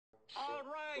All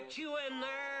right, you in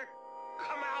there.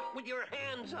 Come out with your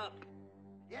hands up.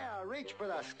 Yeah, reach for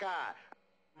the sky.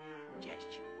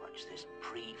 Just you watch this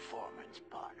performance,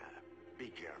 partner. Be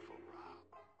careful, Rob.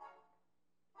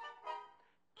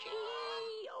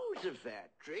 Gee, Josephat,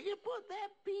 Trigger, put that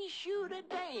pea shooter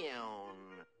down.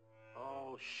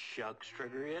 Oh, shucks,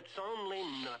 Trigger, it's only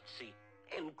Nutsy.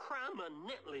 And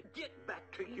criminally, get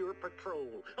back to your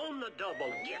patrol. On the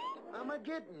double, get. I'm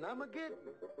a-getting. That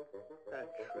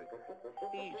Trigger,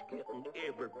 he's getting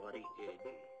everybody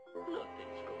edgy.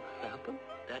 Nothing's gonna happen.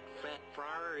 That fat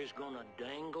friar is gonna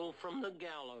dangle from the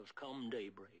gallows come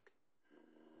daybreak.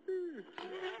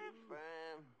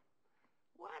 Fine.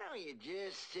 Why don't you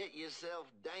just sit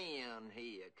yourself down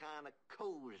here, kind of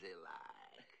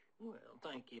cozy-like? Well,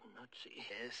 thank you, Nutsy.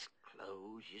 Just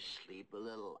close your sleep a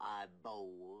little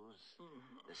eyeballs.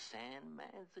 The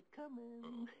Sandmans are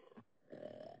coming.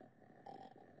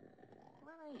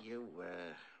 Why don't you,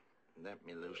 let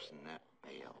me loosen that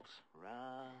belt.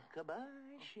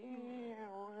 Rock-a-bye,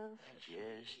 Sheriff.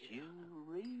 Just you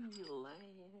relax.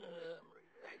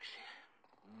 Relax.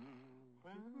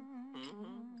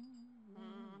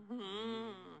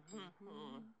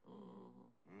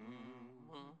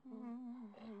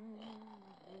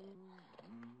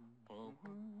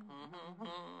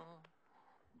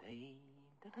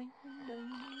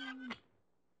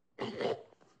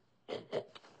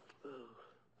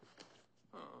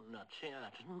 Oh, Nutsy,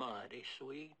 that's mighty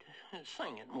sweet.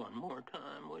 Sing it one more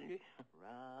time, will you?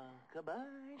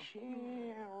 Rock-a-bye,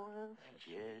 Sheriff.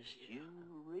 Just you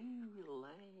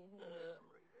relax.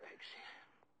 Relax.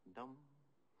 Dum,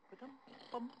 ba-dum,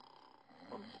 bum,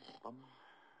 bum, bum,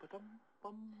 ba-dum,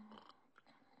 bum.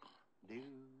 Do,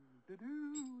 do, do,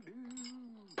 do.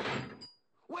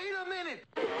 Wait a minute!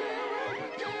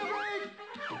 Jailbreak!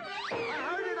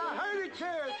 I heard it,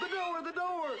 Sheriff! The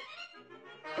door!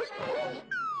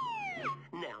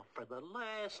 Now, for the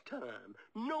last time,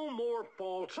 no more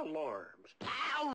false alarms.